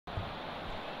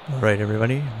Alright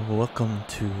everybody, welcome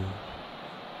to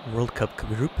World Cup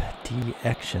Group D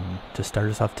action to start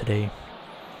us off today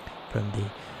from the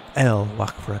El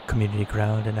Wakra Community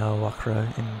Ground in El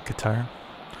Wakra in Qatar.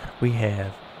 We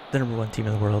have the #1 team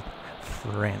in the world,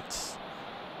 France,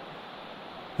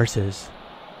 versus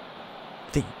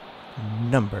the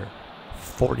number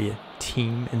 40th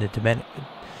team in the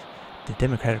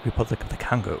Democratic Republic of the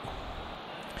Congo.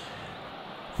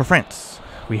 For France,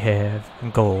 we have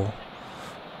in goal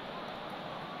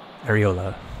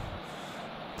Areola.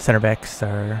 Center backs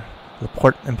are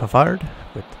Laporte and Pavard,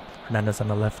 with Hernandez on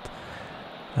the left,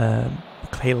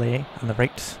 Klele on the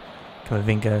right,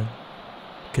 Kamavinga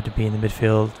good to be in the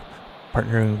midfield,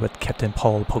 partnering with Captain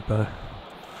Paul Pogba.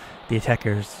 The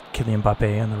attackers, Kylian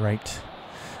Mbappe on the right,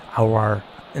 Aouar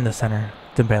in the center,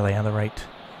 Dembele on the right,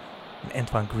 and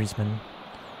Antoine Griezmann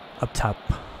up top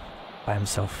by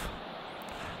himself.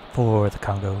 For the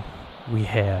Congo, we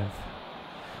have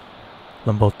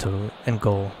Lamboto in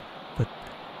goal, with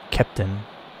Captain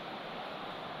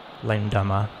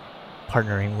Laindama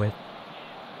partnering with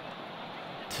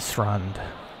Tisserand.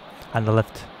 On the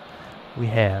left, we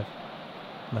have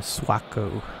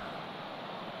Maswako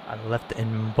on the left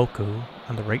and Mboku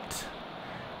on the right.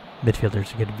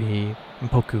 Midfielders are going to be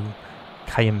Mpoku,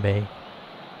 Kayembe,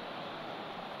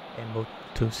 and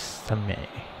Motosame.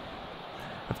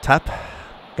 Up top,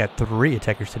 got 3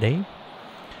 attackers today: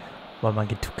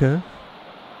 Wamagituka,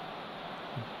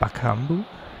 Bakambu,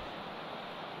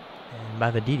 and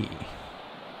Mavadidi,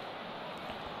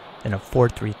 in a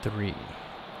 4-3-3.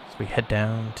 So we head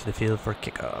down to the field for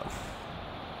kickoff.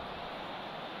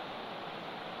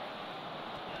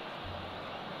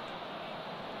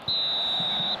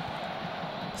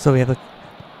 So we have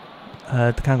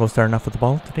the Congo starting off with the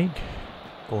ball today,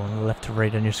 going left to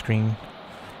right on your screen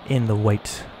in the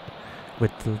white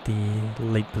with the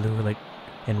light blue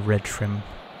and red trim.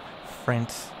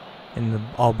 France in the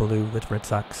all blue with red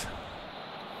socks.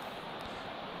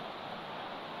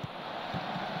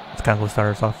 The Congo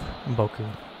starters off. Mboku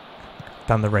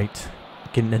down the right,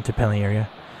 getting into penalty area.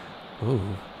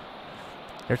 Ooh,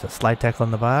 there's a slide tackle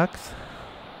in the box.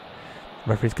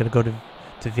 Referee's gonna go to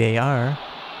VAR,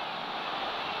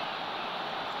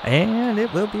 and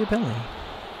it will be a penalty.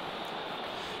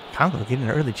 Congo getting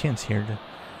an early chance here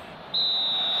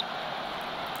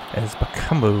as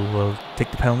Bakambu will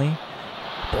take the penalty.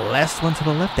 Last one to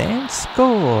the left and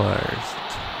scores.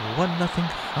 1-0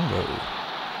 Congo.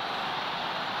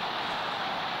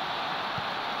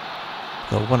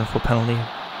 A wonderful penalty.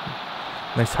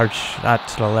 Nice hard shot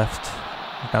to the left.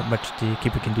 Not much the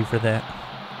keeper can do for that.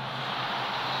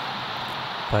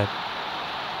 But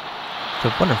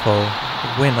it's a wonderful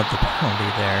win of the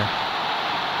penalty there.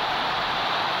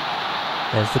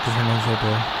 As Lucas Hernandez had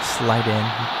to slide in.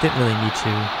 Didn't really need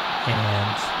to.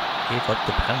 And gave up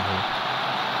the penalty.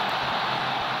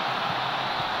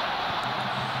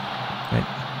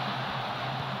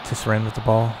 Tisserand with the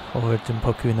ball over to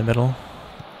Mpoku in the middle.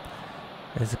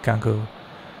 As the Congo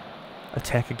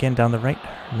attack again down the right.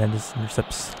 And then this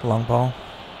intercepts the long ball.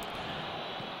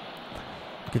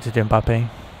 Get to Mbappe.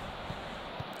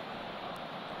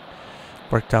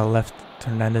 Worked out left to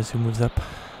Hernandez, who moves up.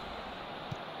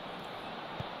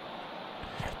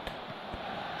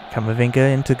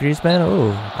 Kamavinga into Griezmann.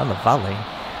 Oh, on the volley.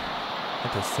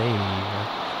 That's a save.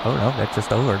 Oh no, that's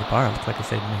just over the bar. Looks like a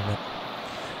save to me, but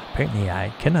apparently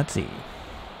I cannot see.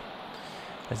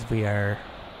 As we are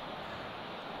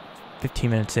 15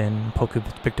 minutes in, Poku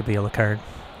picked up a yellow card.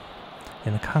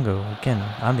 And the Congo, again,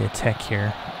 on the attack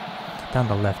here. Down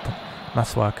the left,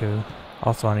 Maswaku,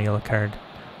 also on a yellow card.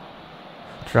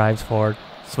 Drives forward,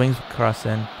 swings across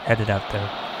in, headed out there.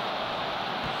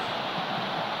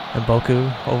 And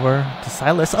Boku over to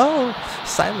Silas. Oh!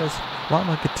 Silas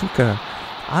Wamagituka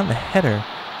on the header.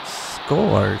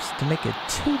 Scores to make it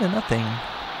 2-0.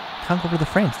 Congo over the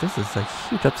France. This is a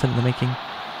huge upset in the making.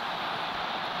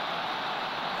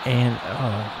 And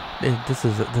this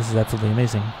is absolutely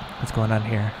amazing. What's going on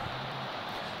here?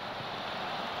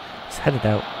 It's headed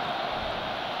out,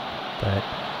 but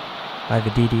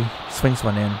Mavadidi swings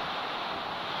one in,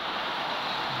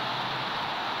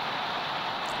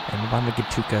 and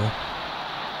Wamagituka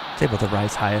is able to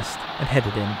rise highest and head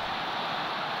it in.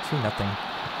 2-0.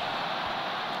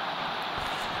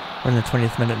 We're in the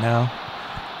 20th minute now.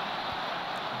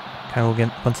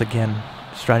 Congo once again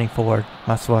striding forward.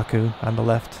 Maswaku on the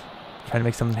left, trying to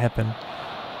make something happen.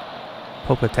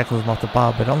 Popa tackles him off the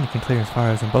ball, but only can clear as far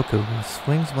as Mboku, who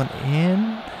swings one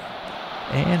in.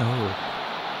 And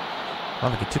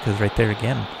Wamagituka is right there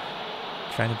again,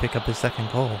 trying to pick up his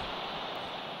second goal.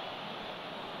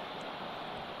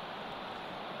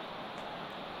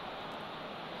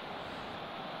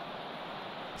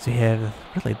 So you have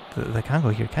really the Congo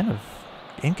here kind of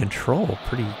in control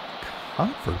pretty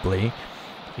comfortably.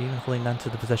 Even holding on to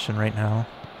the possession right now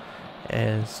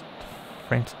as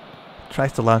France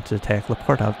tries to launch the attack.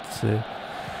 Laporte out to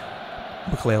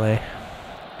Buklele.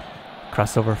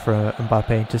 Crossover for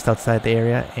Mbappe just outside the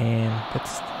area, and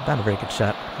that's not a very good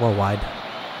shot. Well wide.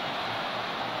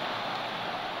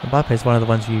 Mbappe is one of the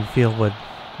ones you feel would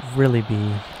really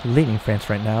be leading France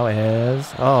right now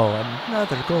as... Oh,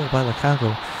 another goal by the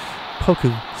Congo.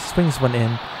 Poku swings one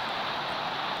in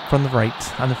from the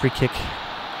right on the free kick.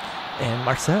 And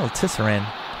Marcel Tisserand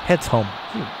heads home.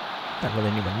 Not really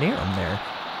anywhere near him there.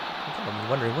 I'm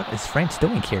wondering, what is France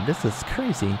doing here? This is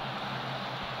crazy.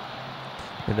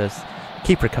 This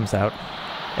keeper comes out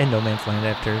in no man's land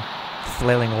after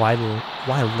flailing wildly.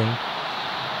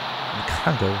 And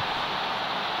Congo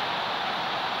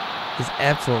is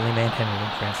absolutely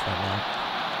manhandling France right now.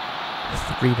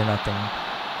 3-0.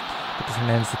 Lucas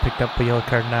Hernandez has picked up a yellow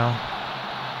card now.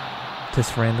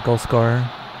 Tisserand, the goal scorer.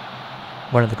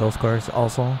 One of the goal scorers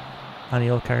also on a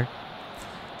yellow card.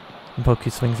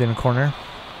 Mpoku swings in a corner.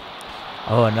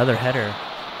 Oh, another header.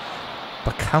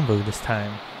 Bakambu this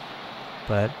time.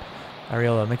 But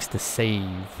Areola makes the save.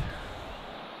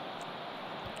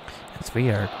 As we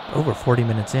are over 40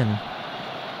 minutes in.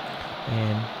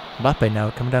 And Mbappe now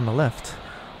coming down the left.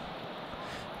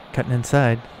 Cutting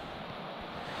inside.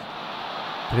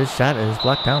 But his shot is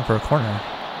blocked down for a corner.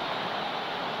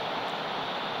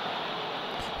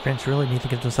 France really need to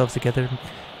get themselves together.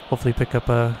 Hopefully pick up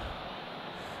a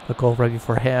goal right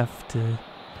before half to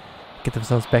get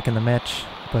themselves back in the match.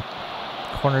 But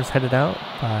corner's headed out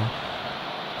by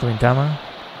Dama.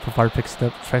 Pavard picks it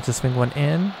up, tries to swing one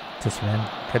in. Tisserand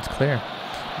heads clear.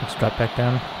 Let's drop back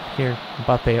down here.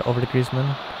 Mbappe over to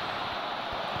Griezmann.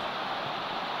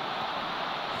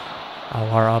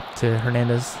 Aouar up to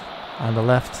Hernandez on the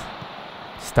left.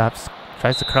 Stops,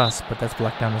 tries to cross, but that's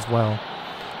blocked down as well.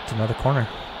 It's another corner.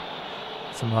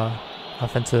 Some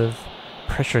offensive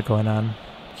pressure going on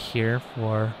here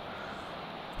for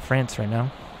France right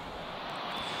now.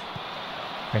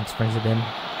 France brings it in.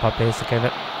 Mbappe to give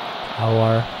it.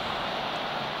 Aouar.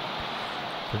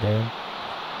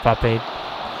 Mbappe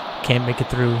can't make it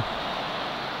through.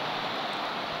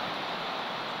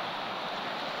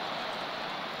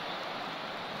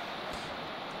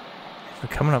 We're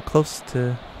coming up close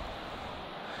to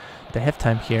the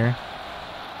halftime here.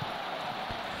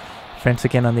 France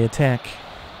again on the attack.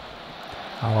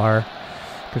 Aouar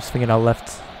goes swinging out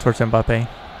left towards Mbappe.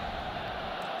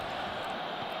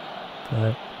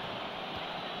 But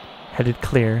headed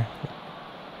clear.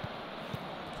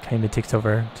 Kind of takes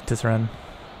over to Tisserand.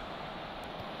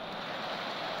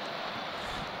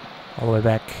 All the way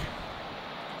back.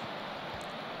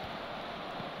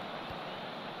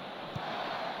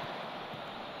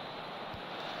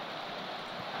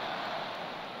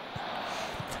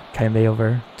 Kaimbe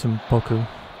over to Mpoku.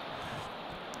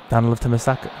 Down left to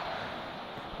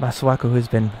Masuaku, who's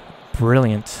been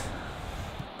brilliant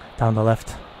down the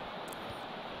left.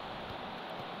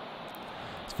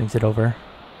 Swings it over.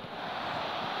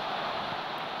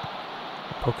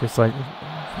 Mpoku swings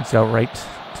it out right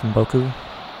to Mpoku.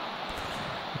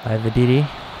 By Vididi.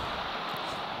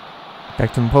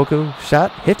 Back to Mpoku.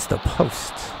 Shot hits the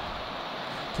post.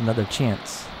 It's another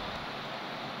chance.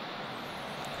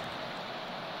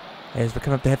 As we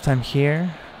come up to halftime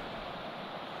here,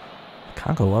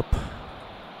 Congo up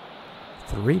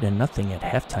 3-0 at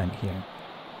halftime here.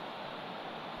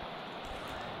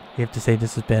 You have to say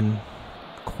this has been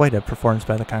quite a performance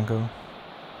by the Congo.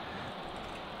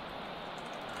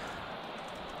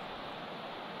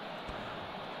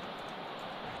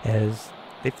 As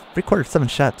they've recorded 7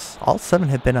 shots, all 7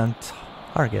 have been on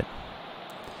target.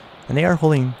 And they are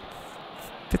holding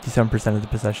 57% of the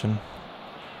possession.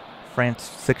 France,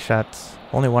 6 shots,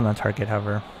 only 1 on target,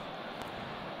 however.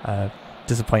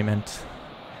 Disappointment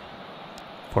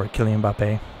for Kylian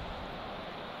Mbappe.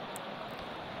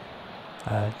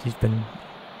 He's been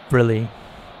really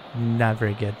not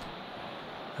very good.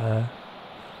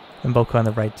 Mboku on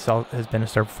the right has been a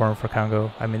star performer for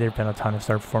Congo. I mean, there have been a ton of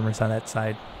star performers on that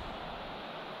side.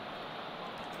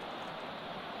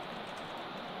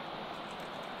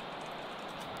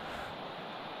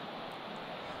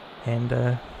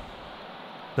 And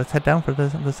let's head down for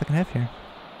the second half here.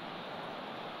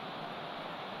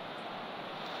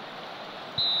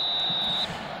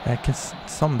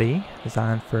 Sombi is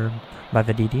on for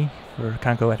Mavididi for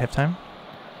Congo at halftime.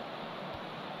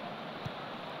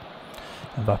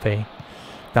 Mbappe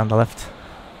down the left.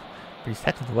 But he's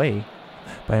tackled away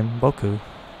by Mboku.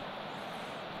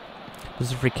 This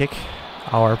is a free kick.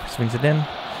 Aouar swings it in.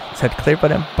 It's head clear,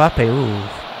 but Mbappe, ooh,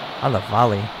 on the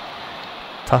volley.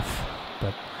 Tough,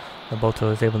 but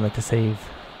Loboto is able to make the save.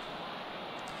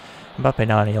 Mbappe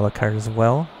now on a yellow card as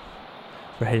well.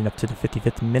 We're heading up to the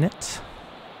 55th minute.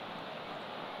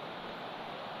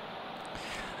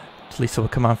 Lisa will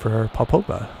come on for Paul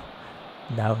Pogba.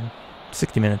 Now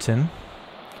 60 minutes in,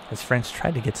 as France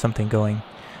tried to get something going,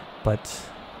 but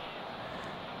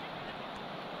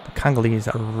the Congolese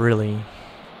are really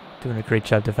doing a great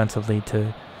job defensively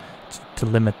to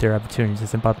limit their opportunities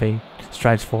as Mbappe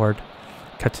strides forward,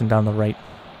 cuts him down the right.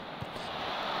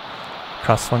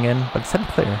 Cross swung in, but it's headed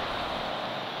clear.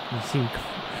 You see,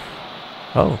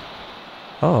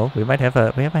 we might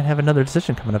have another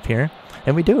decision coming up here,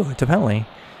 and we do. It's a penalty.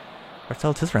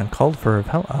 Marcel Tisserand called for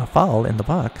a foul in the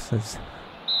box as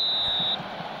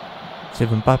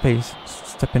Mbappe's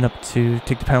stepping up to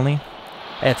take the penalty.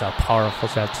 It's a powerful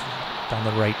shot down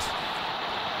the right,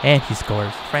 and he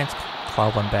scores. France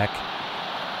claw one back.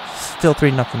 Still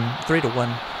 3-0,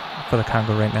 3-1 for the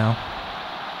Congo right now.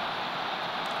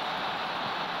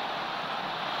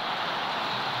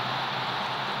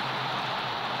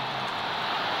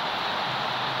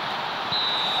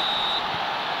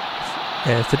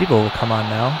 Sadibo will come on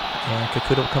now, and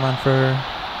Kakuta will come on for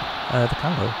the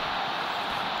Congo.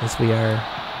 As we are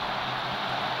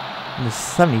in the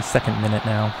 72nd minute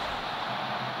now.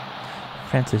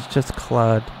 France has just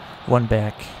clawed one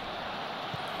back.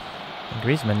 And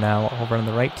Griezmann now over on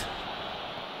the right.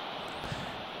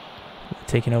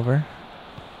 Taking over.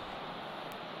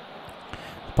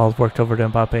 The ball's worked over to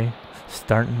Mbappe.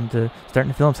 Starting to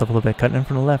feel himself a little bit, cutting in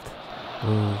from the left.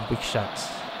 Ooh, weak shots.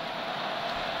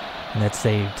 And that's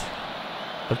saved.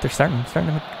 But they're starting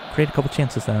to create a couple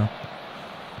chances now.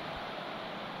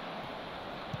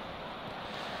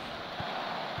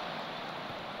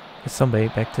 Somebody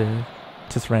back to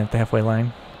Tisserand at the halfway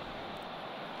line.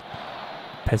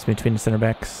 Pass between the center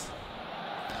backs.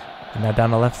 And now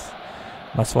down the left.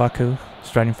 Masuaku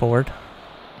striding forward.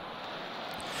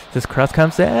 This cross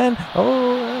comes in.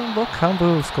 Oh, and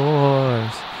Lokambu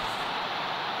scores.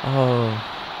 Oh.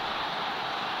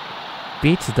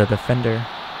 Beats the defender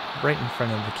right in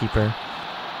front of the keeper.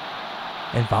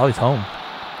 And volleys home.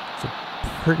 It's a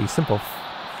pretty simple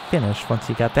finish once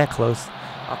he got that close.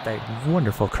 Off that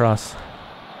wonderful cross.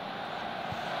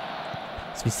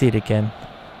 As we see it again.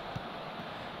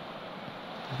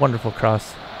 Wonderful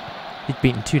cross. He's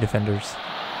beaten two defenders.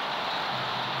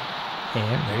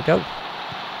 And there you go.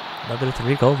 Another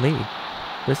 3-goal lead.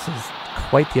 This is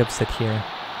quite the upset here.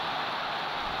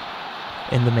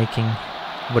 In the making.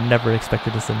 Would never have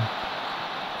expected this in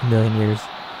a million years.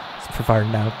 It's Pavard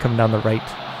now coming down the right.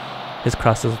 His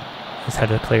cross is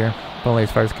headed clear, but only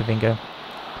as far as Kavinga.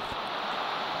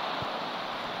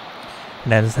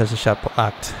 Hernandez has a shot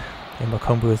blocked. And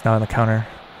Mokombu is now on the counter.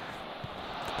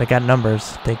 They got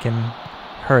numbers. They can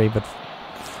hurry, but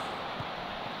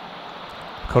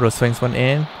Koto swings one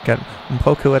in. Got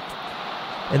Mpoku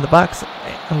in the box.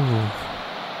 Ooh.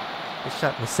 The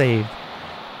shot was saved.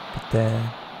 But then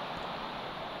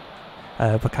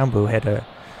Bakambu had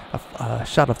a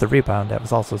shot off the rebound that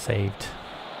was also saved.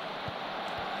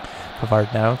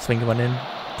 Pavard now swinging one in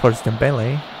towards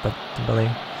Dembele, but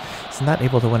Dembele is not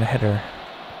able to win a header.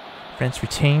 France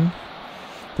retain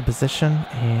the position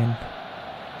and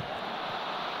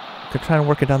they're trying to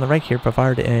work it down the right here.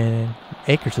 Pavard in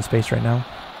acres of space right now.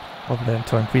 Over to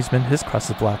Antoine Griezmann. His cross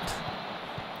is blocked.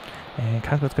 And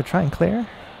Congo's going to try and clear.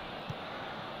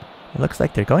 It looks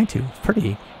like they're going to.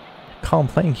 Pretty calm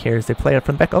playing here as they play it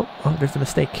from the back. Oh, there's a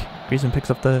mistake. Griezmann picks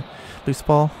up the loose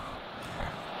ball.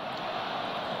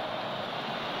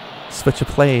 Switch of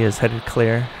play is headed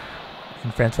clear.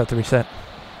 And France have to reset.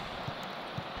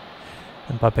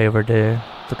 Mbappe over to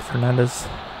Lucas Hernandez.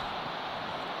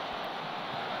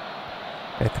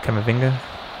 Back to Camavinga.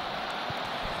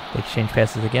 They exchange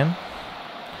passes again.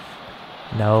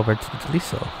 Now over to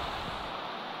Tolisso.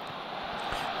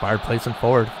 Bard plays him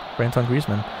forward for Antoine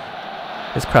Griezmann.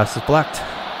 His cross is blocked.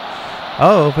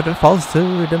 Oh, but it falls to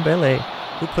Dembele,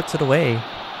 who puts it away.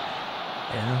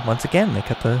 And once again, they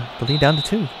cut the lead down to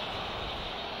 2.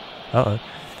 Uh-oh.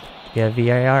 Yeah,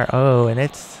 VAR. Oh, and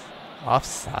it's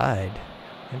offside.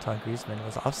 Antoine Griezmann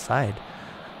was offside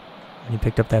when he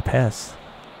picked up that pass.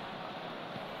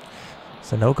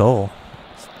 So no goal.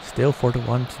 Still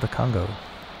 4-1 to the Congo.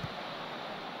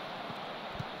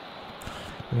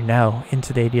 We're now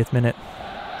into the 80th minute.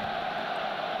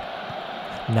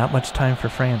 Not much time for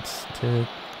France to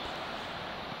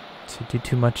do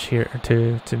too much here,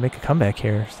 to make a comeback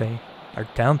here. They are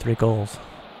down 3 goals.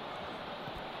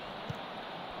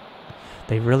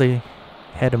 They really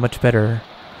had a much better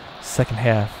second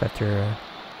half after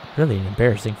really an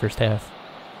embarrassing first half.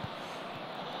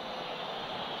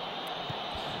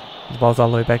 The ball's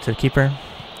all the way back to the keeper.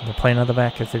 They're playing on the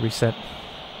back as they reset.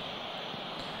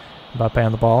 Mbappe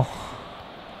on the ball.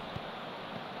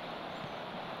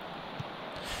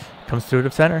 Comes through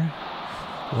the center.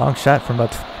 Long shot from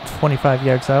about 25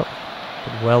 yards out.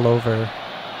 But well over.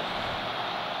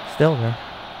 Still, they're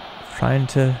trying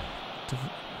to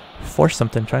force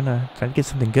something, trying to get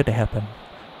something good to happen.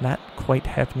 Not quite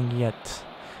happening yet,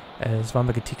 as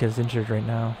Wamagatika is injured right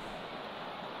now.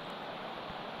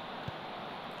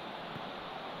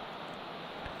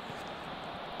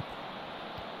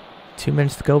 Two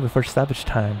minutes to go before stoppage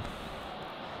time.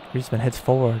 Griezmann heads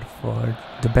forward for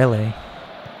Dembele.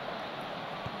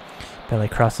 Dembele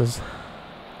crosses.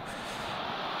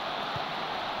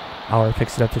 Auer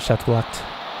picks it up, the shot's blocked.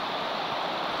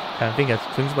 Vinga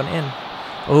swings one in.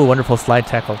 Oh, wonderful slide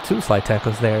tackle. Two slide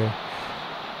tackles there.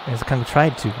 As Congo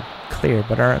tried to clear,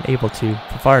 but aren't able to.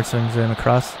 Pavard swings in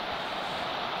across.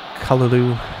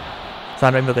 Kalulu is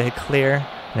not able to hit clear,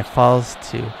 and it falls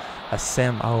to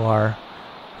Assem Aouar,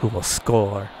 who will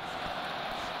score.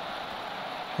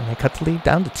 And they cut the lead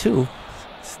down to 2.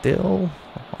 Still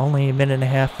only a minute and a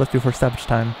half left before stoppage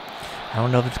time. I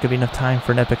don't know if there's going to be enough time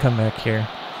for an epic comeback here.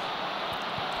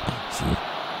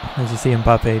 As you see,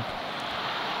 Mbappe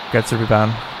grabs the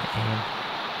rebound and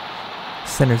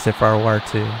centers it for Aouar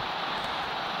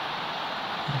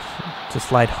to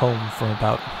slide home from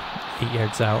about 8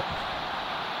 yards out.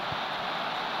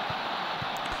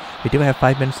 We do have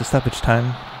 5 minutes of stoppage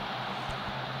time,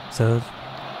 so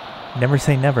never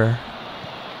say never.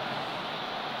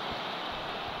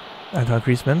 Antoine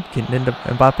Griezmann getting into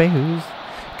Mbappe, who's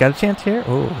got a chance here.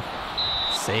 Oh,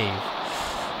 save.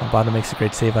 Mbappe makes a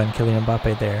great save on Kylian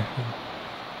Mbappe there.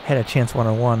 He had a chance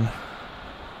one-on-one.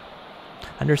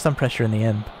 Under some pressure in the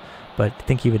end, but I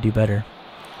think he would do better.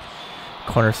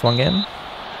 Corner swung in.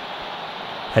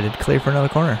 Headed clear for another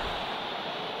corner.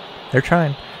 They're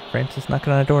trying. France is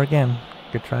knocking on the door again.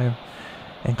 Good try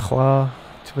and claw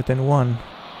to within 1.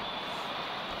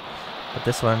 But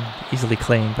this one easily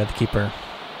claimed by the keeper.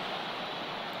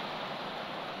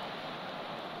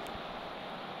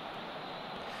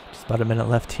 About a minute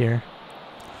left here.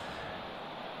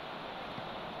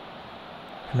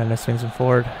 Hernandez swings him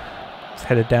forward. It's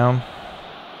headed down.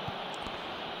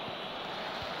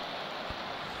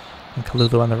 And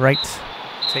Kalulu on the right.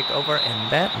 Take over,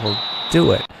 and that will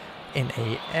do it in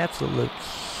a absolute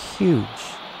huge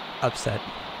upset.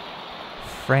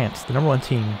 France, the number 1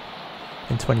 team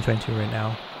in 2022 right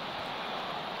now,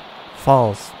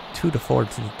 falls 2-4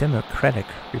 to the Democratic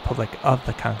Republic of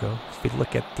the Congo. If we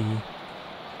look at the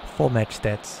full match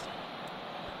stats,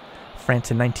 France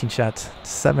in 19 shots,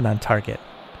 7 on target.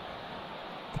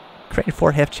 Created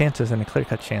 4 half chances and a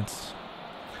clear-cut chance.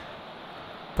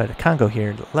 But Congo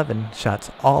here, 11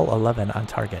 shots, all 11 on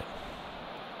target.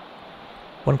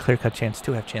 1 clear-cut chance,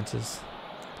 2 half chances.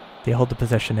 They hold the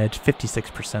possession edge,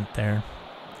 56% there.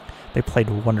 They played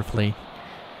wonderfully.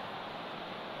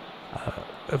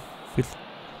 We've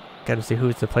got to see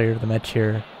who's the player of the match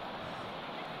here.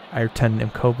 Ayrton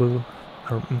Mkobu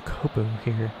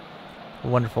here.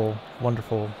 Wonderful,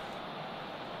 wonderful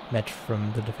match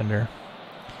from the defender.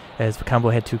 As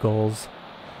Bakambu had 2 goals.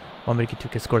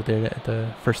 Wamagatika scored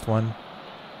the first one.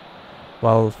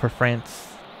 While for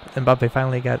France, Mbappe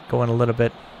finally got going a little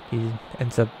bit. He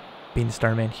ends up being the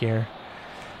star man here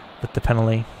with the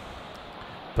penalty.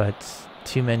 But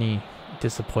too many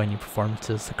disappointing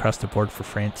performances across the board for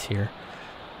France here.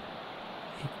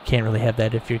 You can't really have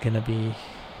that if you're going to be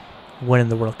winning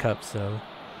the World Cup, so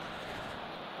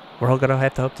we're all going to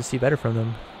have to hope to see better from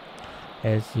them,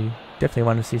 as you definitely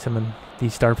want to see some of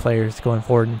these star players going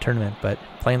forward in the tournament, but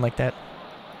playing like that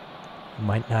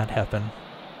might not happen.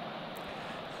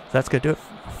 So that's going to do it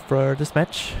for this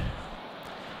match.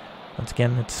 Once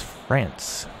again, it's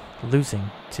France losing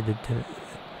to the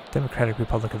Democratic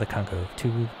Republic of the Congo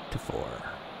 2-4.